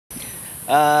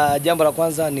Jambo la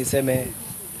kwanza niseme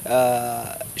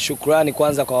shukrani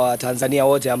kwanza kwa Watanzania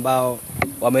wote ambao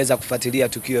wameweza kufuatilia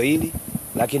tukio hili,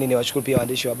 lakini niwashukuru pia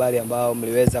waandishi wa habari ambao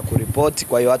mliweza kuripoti,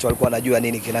 kwa hiyo watu walikuwa wanajua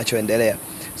nini kinachoendelea.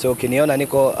 So ukiniona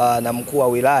niko na mkuu wa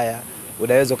wilaya,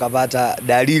 unaweza kupata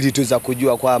dalili tu za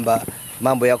kujua kwamba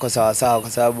mambo yako sawa sawa, kwa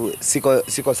sababu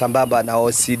siko sambamba na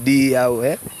OCD au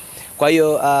Kwa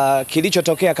hiyo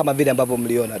kilichotokea kama vile ambavyo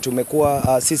mliona,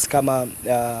 tumekuwa sisi kama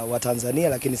Watanzania,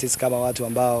 lakini sisi kama watu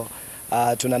ambao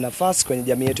tuna nafasi kwenye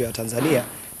jamii yetu ya Tanzania,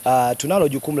 tunalo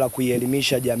jukumu la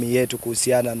kuielimisha jamii yetu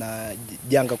kuhusiana na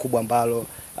janga kubwa ambalo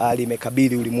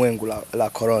limekabili ulimwengu la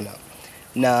corona.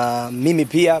 Na mimi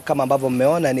pia kama ambavyo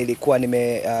mmeona nilikuwa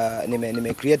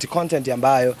nime create content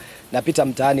ambayo napita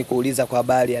mtaani kuuliza kwa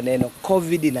habari ya neno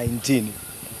COVID-19.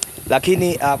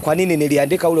 Lakini kwa nini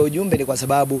niliandika ule ujumbe? Ni kwa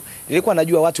sababu nilikuwa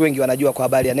najua watu wengi wanajua kwa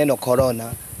habari ya neno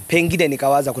corona, pengine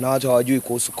nikawaza kuna watu hawajui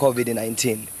kuhusu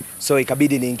COVID-19. So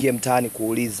ikabidi niingie mtaani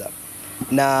kuuliza.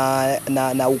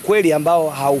 Na ukweli ambao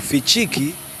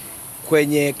haufichiki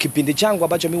kwenye kipindi changu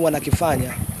ambacho mimi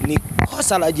wanakifanya, ni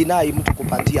kosa la jinai mtu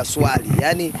kupatia swali.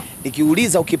 Yaani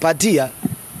nikiuliza ukipatia,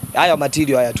 haya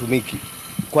material hayatumiki.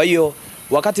 Kwa hiyo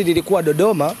wakati nilikuwa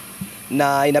Dodoma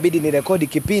na inabidi nirekodi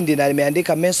kipindi na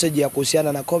nimeandika message ya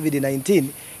kuhusiana na COVID-19,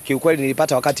 kiukweli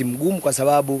nilipata wakati mgumu kwa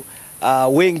sababu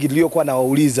wengi niliokuwa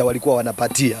nawauliza walikuwa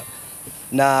wanapatia.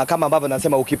 Na kama ambavyo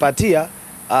nasema ukipatia,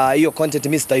 hiyo content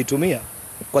mimi sitaitumia,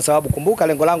 kwa sababu kumbuka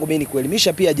lengo langu mimi ni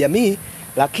kuelimisha pia jamii,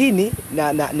 lakini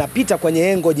napita kwenye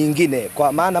engo nyingine,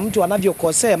 kwa maana mtu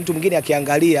anavyokosea mtu mwingine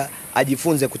akiangalia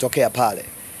ajifunze kutokea pale.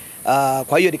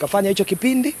 Kwa hiyo nikafanya hicho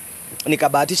kipindi,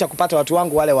 nikabahatisha kupata watu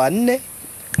wangu wale 4,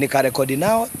 nikarekodi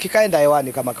nao, kikaenda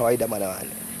hewani kama kawaida mwanawani.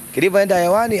 Kilivyoenda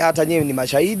hewani, hata nyewe ni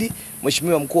mashahidi,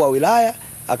 mheshimiwa mkuu wa wilaya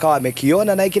akawa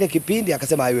amekiona na kile kipindi,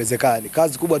 akasema haiwezekani.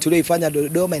 Kazi kubwa tulioifanya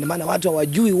Dodoma, ina maana watu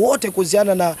hawajui wote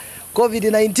kuhusiana na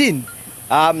COVID-19.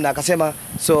 Na akasema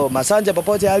so Masanja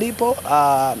popote alipo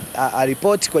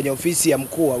aripoti kwenye ofisi ya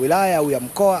mkuu wa wilaya au ya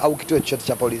mkoa au kituo chochote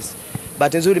cha polisi.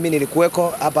 Bahati nzuri mimi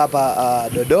nilikuweko hapa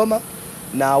Dodoma,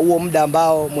 na huo muda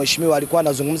ambao mheshimiwa alikuwa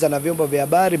anazungumza na vyombo vya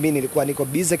habari, mimi nilikuwa niko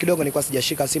busy kidogo, nilikuwa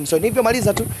sijashika simu. So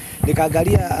nilipomaliza tu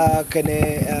nikaangalia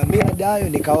kwenye miradayo,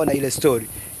 nikaona ile story.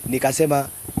 Nikasema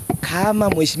kama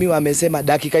mheshimiwa amesema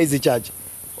dakika hizi chache,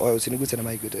 usiniguse na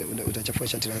mic, utachafua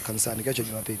shati la kanisani kesho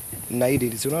Jumapili. Na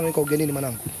hili si unaona niko ugenini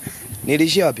mwanangu.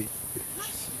 Nilishia wapi?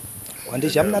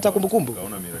 Waandishi hamna hata kumbukumbu.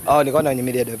 Nikaona kwenye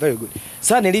media. Very good.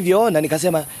 Sasa nilivyoona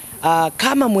nikasema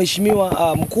kama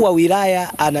mheshimiwa mkuu wa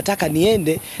wilaya anataka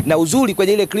niende, na uzuri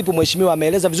kwenye ile clip mheshimiwa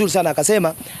ameeleza vizuri sana,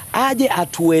 akasema aje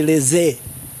atuelezee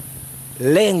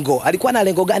lengo, alikuwa na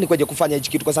lengo gani kwenye kufanya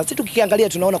hichi kitu, kwa sababu sisi tukiangalia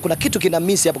tunaona kuna kitu kina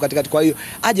miss hapo katikati. Kwa hiyo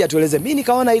aje atueleze. Mimi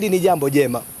nikaona hili ni jambo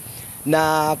jema,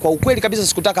 na kwa ukweli kabisa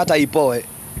sikutaka hata ipoe.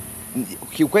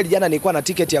 Kiukweli jana nilikuwa na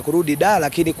tiketi ya kurudi Dar,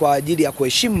 lakini kwa ajili ya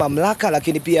kuheshimu mamlaka,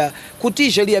 lakini pia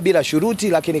kutii sheria bila shuruti,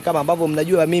 lakini kama ambavyo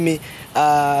mnajua mimi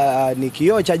ni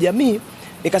kioo cha jamii,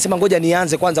 nikasema ngoja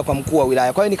nianze kwanza kwa mkuu wa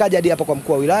wilaya. Kwa hiyo nikaja hadi hapa kwa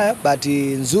mkuu wa wilaya. Bahati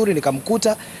nzuri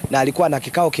nikamkuta na alikuwa na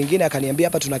kikao kingine, akaniambia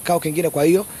hapa tuna kikao kingine, kwa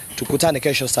hiyo tukutane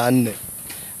kesho saa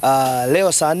 4.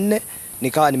 Leo saa 4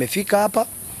 nikawa nimefika hapa.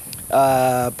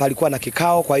 Palikuwa na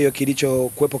kikao, kwa hiyo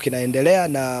kilichokuepo kinaendelea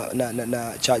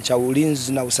na cha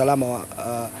ulinzi na usalama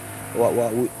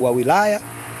wa wilaya,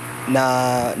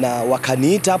 na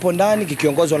wakaniita hapo ndani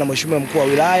kikiongozwa na mheshimiwa mkuu wa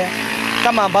wilaya,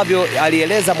 kama ambavyo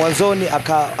alieleza mwanzoni.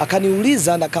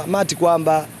 Akaniuliza na kamati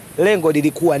kwamba lengo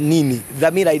lilikuwa nini,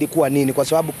 dhamira ilikuwa nini, kwa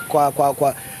sababu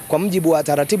kwa mjibu wa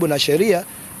taratibu na sheria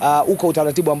uko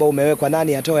utaratibu ambao umewekwa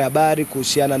nani atoe habari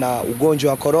kuhusiana na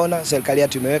ugonjwa wa corona. Serikali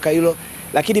yetu imeweka hilo,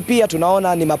 lakini pia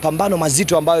tunaona ni mapambano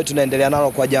mazito ambayo tunaendelea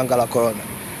nalo kwa janga la corona.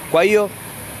 Kwa hiyo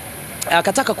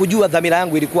akataka kujua dhamira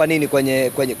yangu ilikuwa nini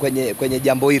kwenye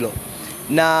jambo hilo.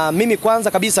 Na mimi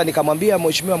kwanza kabisa nikamwambia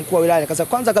mheshimiwa mkuu wa wilaya, nikasema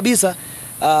kwanza kabisa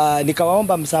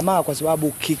nikawaomba msamaha kwa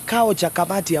sababu kikao cha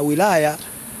kamati ya wilaya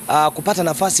kupata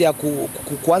nafasi ya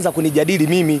kuanza kunijadili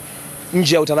mimi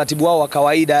nje ya utaratibu wao wa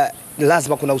kawaida,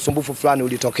 lazima kuna usumbufu fulani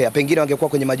ulitokea, pengine wangekuwa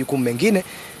kwenye majukumu mengine.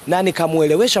 Na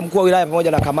nikamuelewesha mkuu wa wilaya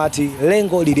pamoja na kamati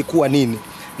lengo lilikuwa nini.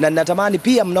 Na ninatamani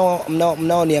pia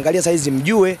mnao niangalia sasa hizi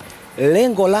mjue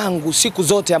lengo langu siku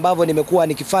zote ambavyo nimekuwa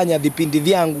nikifanya vipindi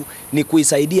vyangu ni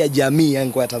kuisaidia jamii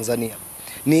yangu ya Tanzania.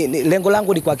 Lengo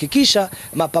langu ni kuhakikisha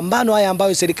mapambano haya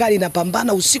ambayo serikali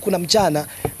inapambana usiku na mchana,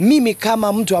 mimi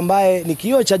kama mtu ambaye ni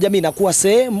kioo cha jamii na kuwa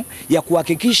sehemu ya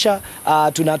kuhakikisha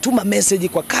tunatuma message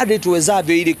kwa kadri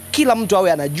tuwezavyo, ili kila mtu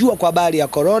awe anajua kwa habari ya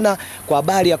corona, kwa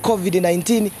habari ya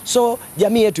COVID-19, so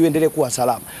jamii yetu iendelee kuwa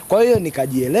salama. Kwa hiyo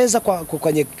nikajieleza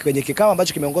kwenye kikao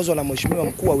ambacho kimeongozwa na mheshimiwa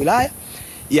mkuu wa wilaya.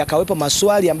 Yakawepo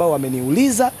maswali ambayo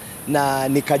wameniuliza, na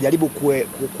nikajaribu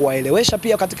kuwaelewesha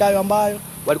pia katika hayo ambayo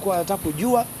walikuwa wanataka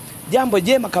kujua. Jambo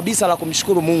jema kabisa la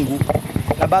kumshukuru Mungu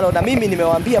ambalo na mimi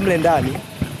nimewaambia mle ndani,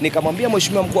 nikamwambia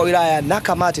mheshimiwa mkuu wa wilaya na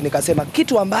kamati, nikasema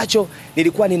kitu ambacho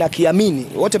nilikuwa ninakiamini,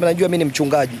 wote mnajua mimi ni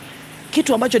mchungaji,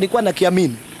 kitu ambacho nilikuwa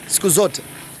nakiamini siku zote,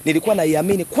 nilikuwa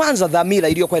naiamini kwanza dhamira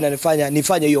iliyokuwa inanifanya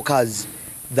nifanye hiyo kazi.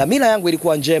 Dhamira yangu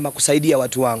ilikuwa njema kusaidia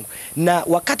watu wangu. Na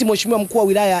wakati mheshimiwa mkuu wa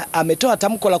wilaya ametoa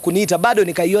tamko la kuniita, bado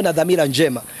nikaiona dhamira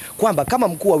njema kwamba kama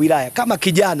mkuu wa wilaya, kama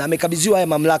kijana amekabidhiwa haya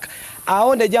mamlaka,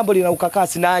 aone jambo lina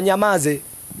ukakasi na anyamaze.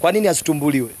 Kwa nini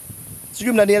asitumbuliwe?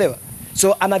 Sijui mnanielewa?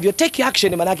 So anavyo take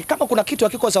action, maana yake kama kuna kitu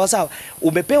hakiko sawa sawa,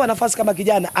 umepewa nafasi kama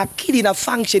kijana, akili na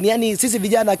function, yani sisi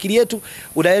vijana akili yetu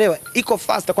unaelewa iko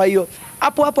fast. Kwa hiyo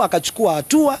hapo hapo akachukua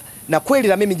hatua, na kweli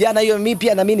na mimi jana hiyo mimi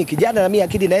pia na mimi ni kijana, na mimi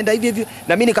akili naenda hivi hivi,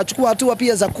 na mimi nikachukua hatua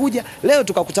pia za kuja. Leo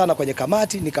tukakutana kwenye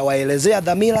kamati, nikawaelezea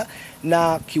dhamira,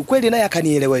 na kiukweli naye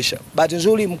akanielewesha. Bahati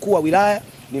nzuri mkuu wa wilaya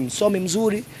ni msomi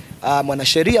mzuri,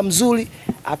 mwanasheria mzuri,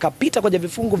 akapita kwenye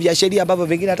vifungu vya sheria ambavyo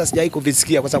vingine hata sijawahi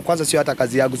kuvisikia, kwa sababu kwanza sio hata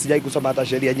kazi yangu, sijawahi kusoma hata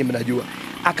sheria, nyinyi mnajua.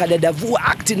 Akadadavua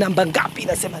act namba ngapi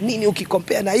inasema nini,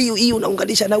 ukikompare na hii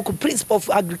unaunganisha na huko principle of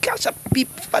agriculture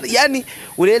people, yani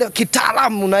unaelewa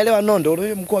kitaalamu, unaelewa nondo.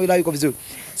 Mkuu wa wilaya yuko vizuri.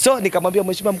 So nikamwambia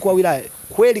mheshimiwa mkuu wa wilaya,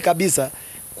 kweli kabisa,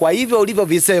 kwa hivyo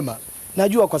ulivyovisema,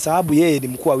 najua kwa sababu yeye ni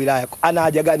mkuu wa wilaya, ana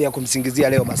haja gani ya kumsingizia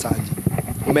leo Masanja?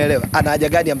 Umeelewa? Ana haja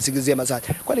gani ya msingizie Masanja?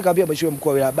 Kwa nikamwambia mheshimiwa mkuu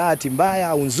wa wilaya, bahati mbaya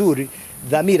au nzuri,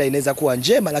 dhamira inaweza kuwa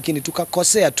njema, lakini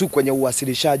tukakosea tu kwenye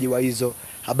uwasilishaji wa hizo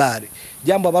habari.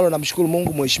 Jambo ambalo namshukuru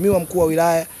Mungu, mheshimiwa mkuu wa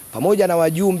wilaya pamoja na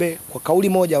wajumbe kwa kauli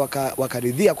moja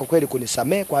wakaridhia kwa kweli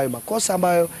kunisamehe kwa hayo makosa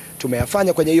ambayo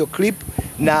tumeyafanya kwenye hiyo clip.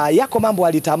 Na yako mambo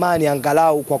alitamani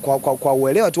angalau kwa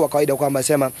uelewa tu wa kawaida, kwamba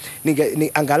sema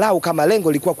ni angalau kama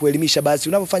lengo lilikuwa kuelimisha, basi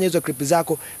unapofanya hizo clip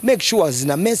zako make sure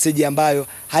zina message ambayo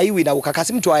haiwi na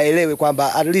ukakasi, mtu aelewe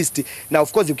kwamba at least. Na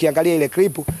of course ukiangalia ile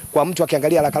clip, kwa mtu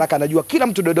akiangalia haraka anajua kila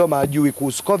mtu Dodoma ajui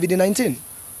kuhusu COVID-19.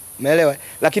 Umeelewa?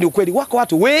 Lakini ukweli wako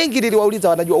watu wengi niliwauliza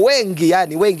wanajua, wengi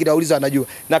yani wengi niliwauliza wanajua.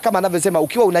 Na kama anavyosema,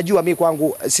 ukiwa unajua mimi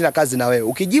kwangu sina kazi na wewe.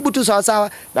 Ukijibu tu sawa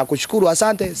sawa na kushukuru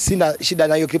asante, sina shida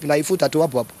na hiyo clip, naifuta tu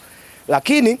hapo hapo.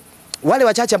 Lakini wale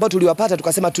wachache ambao tuliwapata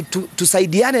tukasema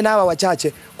tusaidiane na hawa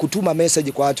wachache kutuma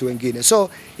message kwa watu wengine. So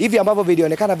hivi ambavyo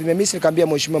vilionekana vimemiss, nikamwambia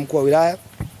mheshimiwa mkuu wa wilaya,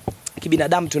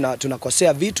 kibinadamu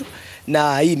tunakosea vitu,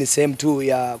 na hii ni sehemu tu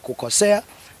ya kukosea.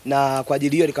 Na kwa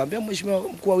ajili hiyo nikamwambia mheshimiwa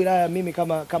mkuu wa wilaya, mimi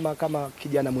kama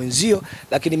kijana mwenzio,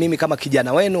 lakini mimi kama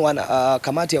kijana wenu,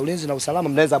 kamati ya ulinzi na usalama,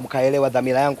 mnaweza mkaelewa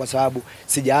dhamira yangu, kwa sababu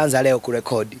sijaanza leo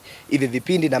kurekodi hivi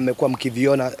vipindi, na mmekuwa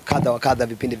mkiviona kadha wa kadha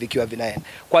vipindi vikiwa vinaenda.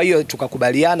 Kwa hiyo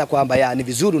tukakubaliana kwamba ni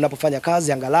vizuri unapofanya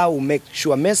kazi angalau make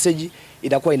sure message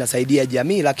inakuwa inasaidia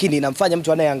jamii, lakini inamfanya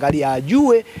mtu anayeangalia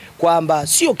ajue kwamba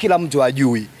sio kila mtu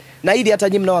ajui. Na ili hata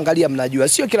nyinyi mnaoangalia mnajua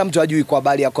sio kila mtu ajui kwa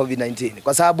habari ya COVID-19,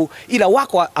 kwa sababu ila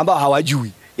wako ambao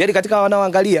hawajui. Yaani katika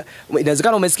wanaoangalia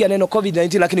inawezekana umesikia neno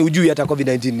COVID-19 lakini hujui hata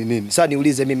COVID-19 ni nini. Sasa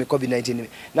niulize mimi COVID-19 ni nini?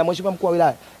 Na mheshimiwa mkuu wa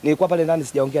wilaya, nilikuwa pale ndani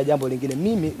sijaongea jambo lingine.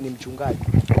 Mimi ni mchungaji.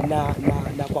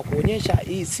 Na kwa kuonyesha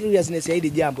hii seriousness ya hili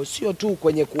jambo, sio tu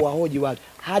kwenye kuwahoji watu,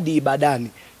 hadi ibadani.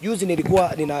 Juzi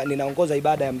nilikuwa ninaongoza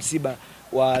ibada ya msiba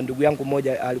wa ndugu yangu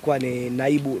mmoja, alikuwa ni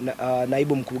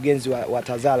naibu mkurugenzi wa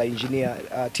Tazara, engineer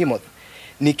Timothy.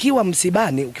 Nikiwa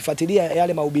msibani, ukifuatilia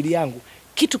yale mahubiri yangu,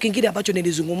 kitu kingine ambacho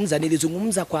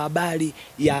nilizungumza kwa habari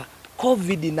ya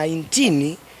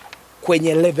COVID-19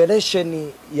 kwenye revelation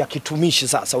ya kitumishi.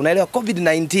 Sasa unaelewa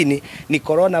COVID-19 ni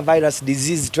coronavirus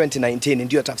disease 2019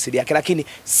 ndio tafsiri yake, lakini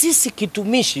sisi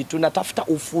kitumishi tunatafuta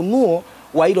ufunuo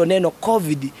wa hilo neno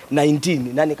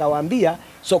COVID-19. Na nikawaambia,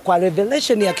 so kwa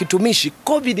revelation ya kitumishi,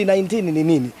 COVID-19 ni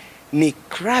nini? Ni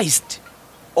Christ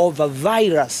over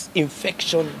virus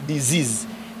infection disease.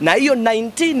 Na hiyo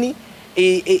 19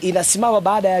 inasimama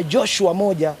baada ya Joshua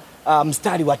 1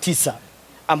 mstari wa 9,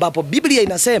 ambapo Biblia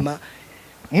inasema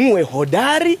muwe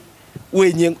hodari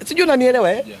wenye, sijui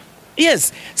unanielewa eh? Yeah.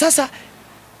 Yes. Sasa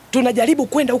tunajaribu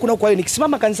kwenda huko na huko. Kwa hiyo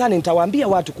nikisimama kanisani nitawaambia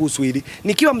watu kuhusu hili,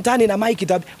 nikiwa mtaani na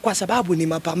mic kwa sababu ni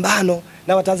mapambano,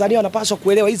 na Watanzania wanapaswa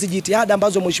kuelewa hizi jitihada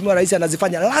ambazo mheshimiwa rais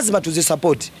anazifanya lazima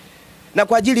tuzisupport. Na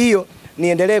kwa ajili hiyo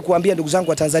niendelee kuambia ndugu zangu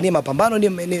wa Tanzania, mapambano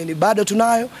ni bado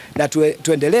tunayo, na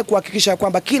tuendelee kuhakikisha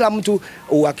kwamba kila mtu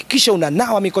uhakikisha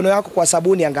unanawa mikono yako kwa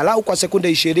sabuni angalau kwa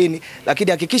sekunde 20,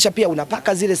 lakini hakikisha pia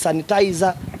unapaka zile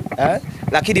sanitizer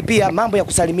lakini pia mambo ya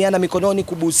kusalimiana mikononi,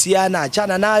 kubusiana,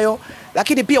 achana nayo,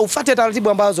 lakini pia ufuate taratibu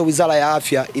ambazo Wizara ya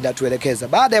Afya inatuelekeza.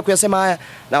 Baada ya kuyasema haya,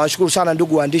 nawashukuru sana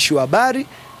ndugu waandishi wa habari.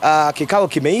 Kikao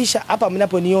kimeisha. Hapa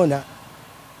mnaponiona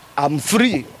I'm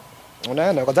free.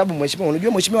 Unaona, kwa sababu mheshimiwa,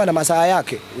 unajua mheshimiwa ana masaa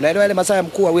yake. Unaelewa ile masaa ya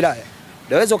mkuu wa wilaya.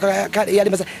 naweza yale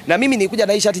Masanja. Na mimi nilikuja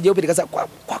na hii shati jeupe nikasema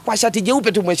kwa shati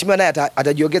jeupe tu mheshimiwa naye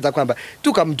atajiongeza kwamba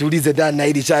tukamtulize ndani na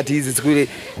hili shati hizi siku ile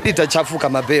litachafuka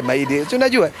mapema hili.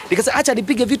 Unajua? Nikasema acha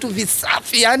nipige vitu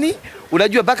visafi yani.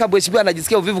 Unajua mpaka mheshimiwa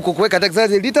anajisikia uvivu kukuweka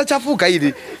taxi litachafuka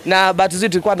hili. Na bahati nzuri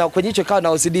tulikuwa na kwenye hicho kao na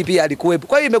OCD pia alikuwepo.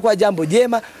 Kwa hiyo imekuwa jambo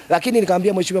jema, lakini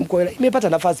nikamwambia mheshimiwa mkuu wa wilaya imepata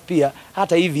nafasi pia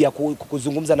hata hivi ya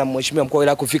kuzungumza na mheshimiwa mkuu wa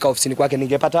wilaya kufika ofisini kwake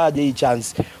ningepata aje hii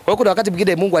chance. Kwa hiyo kuna wakati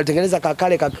mwingine Mungu alitengeneza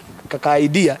kale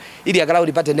idea ili angalau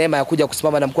nipate neema ya kuja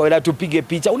kusimama na mkuu wa wilaya tupige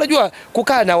picha. Unajua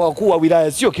kukaa na wakuu wa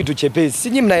wilaya sio kitu chepesi. Si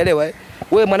nyinyi mnaelewa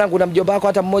Wewe mwanangu na mjomba wako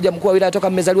hata mmoja mkuu wa wilaya toka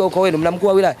mmezaliwa huko wenu mna mkuu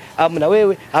wa wilaya? Hamna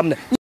wewe, hamna.